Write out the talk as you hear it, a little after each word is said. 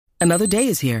Another day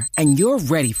is here, and you're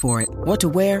ready for it. What to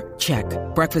wear? Check.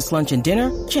 Breakfast, lunch, and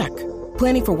dinner? Check.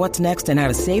 Planning for what's next and how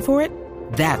to save for it?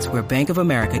 That's where Bank of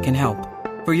America can help.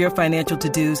 For your financial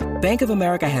to-dos, Bank of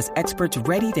America has experts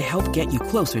ready to help get you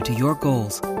closer to your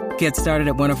goals. Get started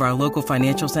at one of our local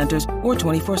financial centers or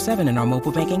 24/7 in our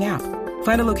mobile banking app.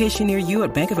 Find a location near you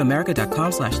at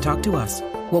bankofamerica.com/talktous.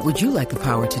 What would you like the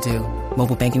power to do?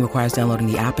 Mobile banking requires downloading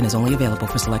the app and is only available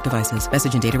for select devices.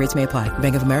 Message and data rates may apply.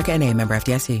 Bank of America N.A., member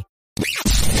FDIC.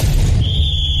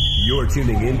 You're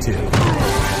tuning into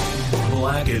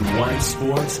Black and White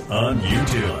Sports on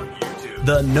YouTube.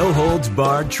 The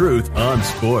no-holds-barred truth on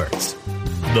sports.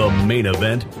 The main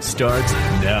event starts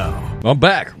now. I'm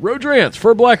back. Rodrance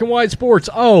for Black and White Sports.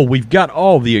 Oh, we've got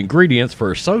all the ingredients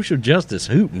for a social justice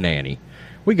hootenanny.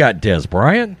 We got Dez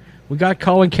Bryant, we got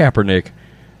Colin Kaepernick,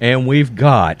 and we've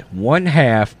got one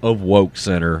half of Woke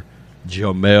Center,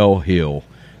 Jemele Hill.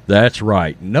 That's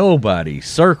right. Nobody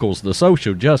circles the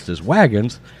social justice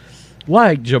wagons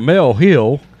like Jemele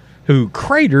Hill, who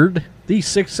cratered the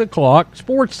 6 o'clock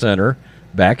Sports Center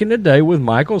back in the day with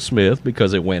Michael Smith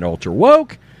because it went ultra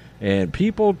woke and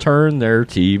people turned their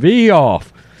TV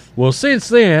off. Well, since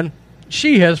then,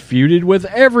 she has feuded with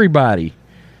everybody.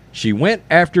 She went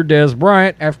after Dez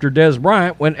Bryant after Dez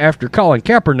Bryant went after Colin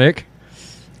Kaepernick,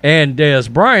 and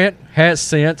Dez Bryant has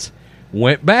since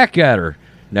went back at her.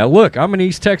 Now, look, I'm an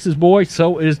East Texas boy,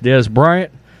 so is Dez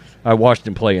Bryant. I watched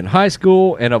him play in high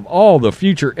school, and of all the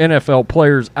future NFL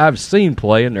players I've seen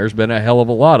play, and there's been a hell of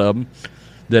a lot of them,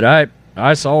 that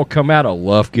I saw come out of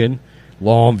Lufkin,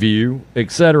 Longview,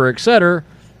 etc.,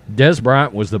 Dez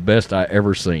Bryant was the best I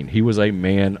ever seen. He was a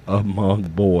man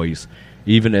among boys.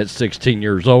 Even at 16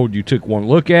 years old, you took one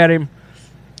look at him,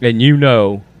 and you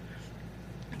know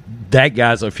that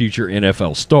guy's a future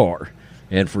NFL star.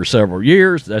 And for several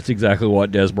years, that's exactly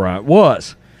what Dez Bryant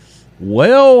was.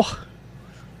 Well,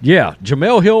 yeah,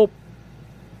 Jemele Hill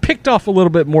picked off a little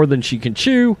bit more than she can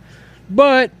chew,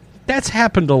 but that's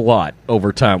happened a lot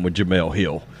over time with Jemele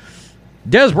Hill.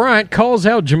 Dez Bryant calls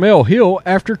out Jemele Hill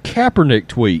after Kaepernick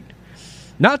tweet.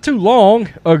 Not too long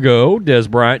ago,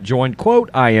 Dez Bryant joined, quote,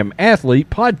 I Am Athlete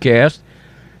podcast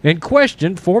and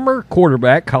questioned former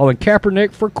quarterback Colin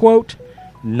Kaepernick for, quote,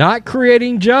 not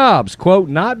creating jobs, quote,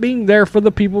 not being there for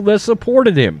the people that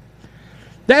supported him.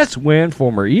 That's when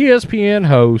former ESPN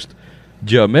host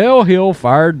Jemele Hill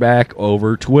fired back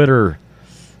over Twitter.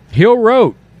 Hill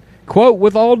wrote, quote,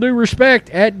 with all due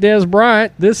respect, at Dez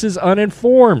Bryant, this is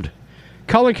uninformed.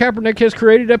 Colin Kaepernick has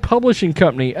created a publishing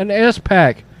company, an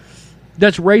SPAC,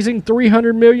 that's raising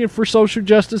 $300 million for social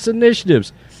justice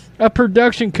initiatives, a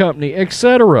production company,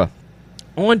 etc.,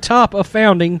 on top of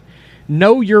founding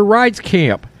Know Your Rights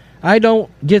Camp. I don't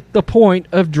get the point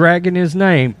of dragging his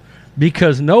name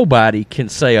because nobody can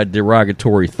say a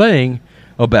derogatory thing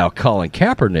about Colin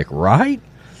Kaepernick, right?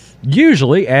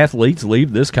 Usually athletes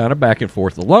leave this kind of back and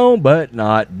forth alone, but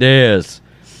not Dez.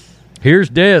 Here's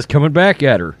Dez coming back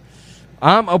at her.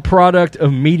 I'm a product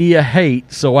of media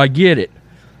hate, so I get it.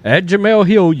 At Jemele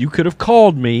Hill, you could have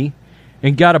called me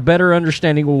and got a better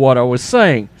understanding of what I was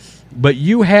saying, but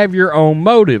you have your own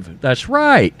motive. That's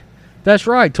right. That's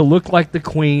right, to look like the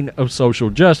queen of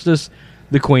social justice,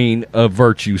 the queen of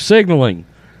virtue signaling.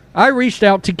 I reached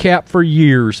out to Cap for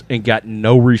years and got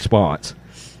no response.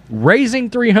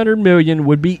 Raising $300 million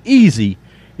would be easy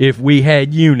if we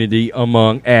had unity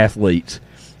among athletes.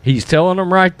 He's telling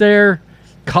them right there,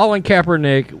 Colin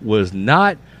Kaepernick was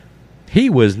not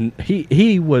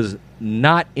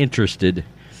not interested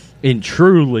in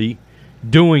truly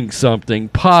doing something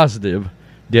positive.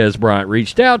 Dez Bryant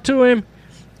reached out to him.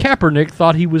 Kaepernick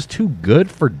thought he was too good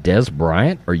for Dez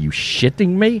Bryant. Are you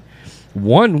shitting me?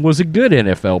 One was a good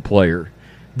NFL player.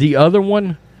 The other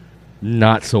one,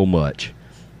 not so much.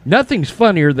 Nothing's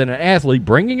funnier than an athlete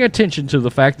bringing attention to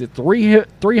the fact that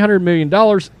 $300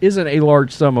 million isn't a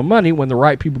large sum of money when the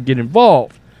right people get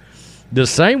involved. The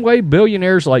same way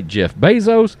billionaires like Jeff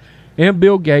Bezos and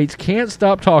Bill Gates can't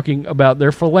stop talking about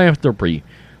their philanthropy.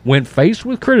 When faced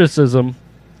with criticism,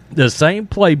 the same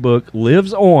playbook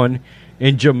lives on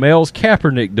in Jemele's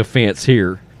Kaepernick defense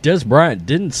here. Dez Bryant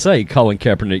didn't say Colin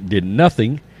Kaepernick did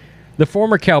nothing. The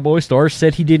former Cowboy star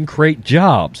said he didn't create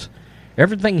jobs.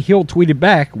 Everything Hill tweeted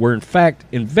back were, in fact,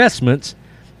 investments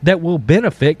that will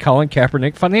benefit Colin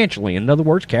Kaepernick financially. In other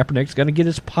words, Kaepernick's going to get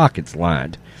his pockets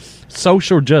lined.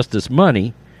 Social justice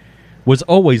money was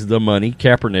always the money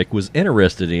Kaepernick was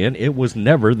interested in. It was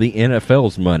never the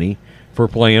NFL's money for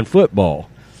playing football.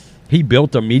 He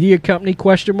built a media company, ?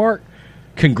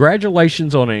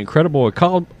 Congratulations on an incredible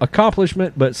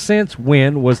accomplishment, but since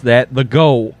when was that the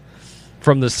goal?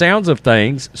 From the sounds of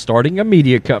things, starting a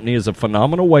media company is a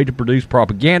phenomenal way to produce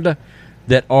propaganda,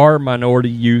 that our minority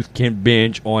youth can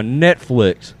binge on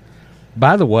Netflix.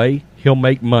 By the way, he'll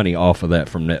make money off of that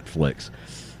from Netflix.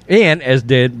 And as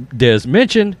Des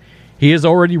mentioned, he has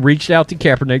already reached out to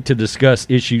Kaepernick to discuss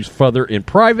issues further in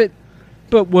private,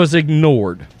 but was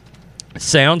ignored.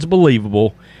 Sounds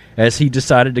believable, as he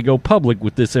decided to go public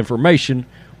with this information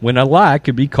when a lie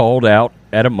could be called out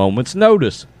at a moment's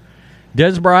notice.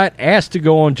 Des Bryant asked to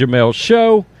go on Jamel's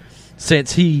show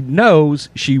since he knows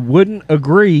she wouldn't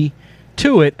agree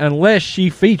to it unless she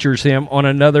features him on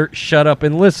another Shut Up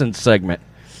and Listen segment.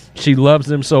 She loves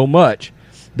them so much.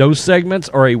 Those segments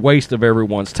are a waste of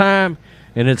everyone's time,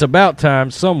 and it's about time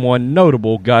someone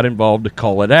notable got involved to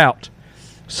call it out.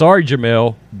 Sorry,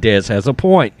 Jamel, Des has a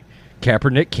point.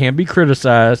 Kaepernick can be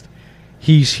criticized.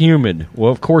 He's human.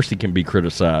 Well, of course he can be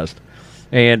criticized.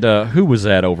 And who was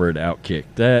that over at Outkick?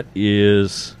 That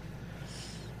is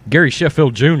Gary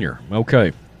Sheffield Jr.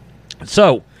 Okay.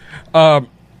 So,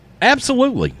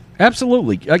 absolutely.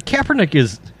 Kaepernick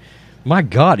is, my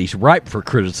God, he's ripe for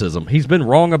criticism. He's been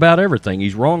wrong about everything.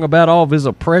 He's wrong about all of his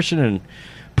oppression and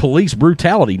police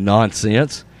brutality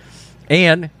nonsense.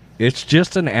 And it's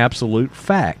just an absolute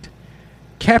fact.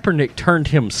 Kaepernick turned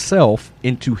himself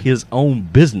into his own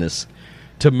business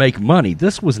to make money.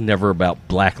 This was never about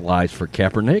black lives for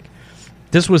Kaepernick.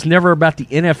 This was never about the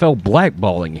NFL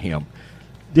blackballing him.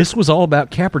 This was all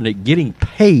about Kaepernick getting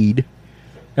paid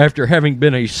after having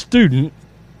been a student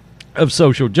of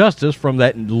social justice from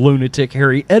that lunatic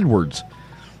Harry Edwards.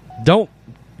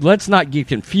 Let's not get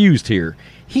confused here.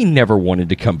 He never wanted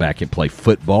to come back and play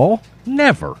football.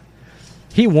 Never.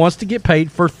 He wants to get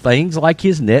paid for things like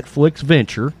his Netflix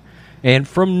venture and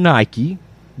from Nike,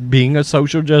 being a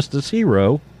social justice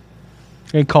hero,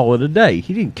 and call it a day.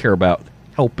 He didn't care about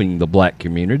helping the black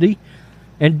community,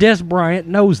 and Des Bryant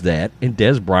knows that, and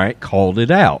Des Bryant called it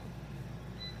out.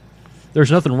 There's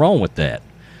nothing wrong with that.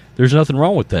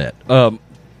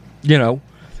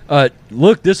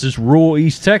 Look, this is rural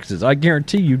East Texas. I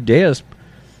guarantee you, Des,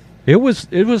 it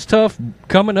was tough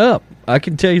coming up. I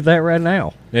can tell you that right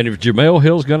now. And if Jemele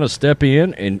Hill's going to step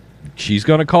in and she's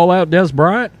going to call out Des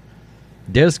Bryant,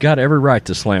 Des got every right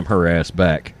to slam her ass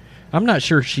back. I'm not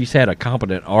sure she's had a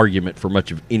competent argument for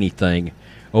much of anything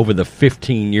over the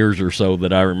 15 years or so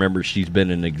that I remember she's been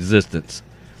in existence.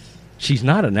 She's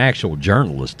not an actual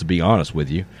journalist, to be honest with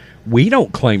you. We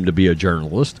don't claim to be a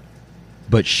journalist,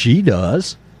 but she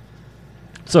does.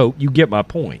 So you get my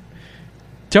point.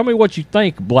 Tell me what you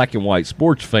think, black and white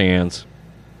sports fans.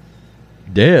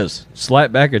 Des,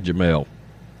 slap back at Jemele.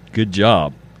 Good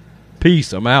job.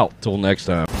 Peace. I'm out. Till next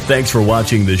time. Thanks for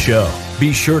watching the show.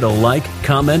 Be sure to like,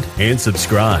 comment, and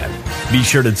subscribe. Be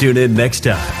sure to tune in next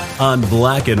time on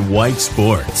Black and White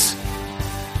Sports.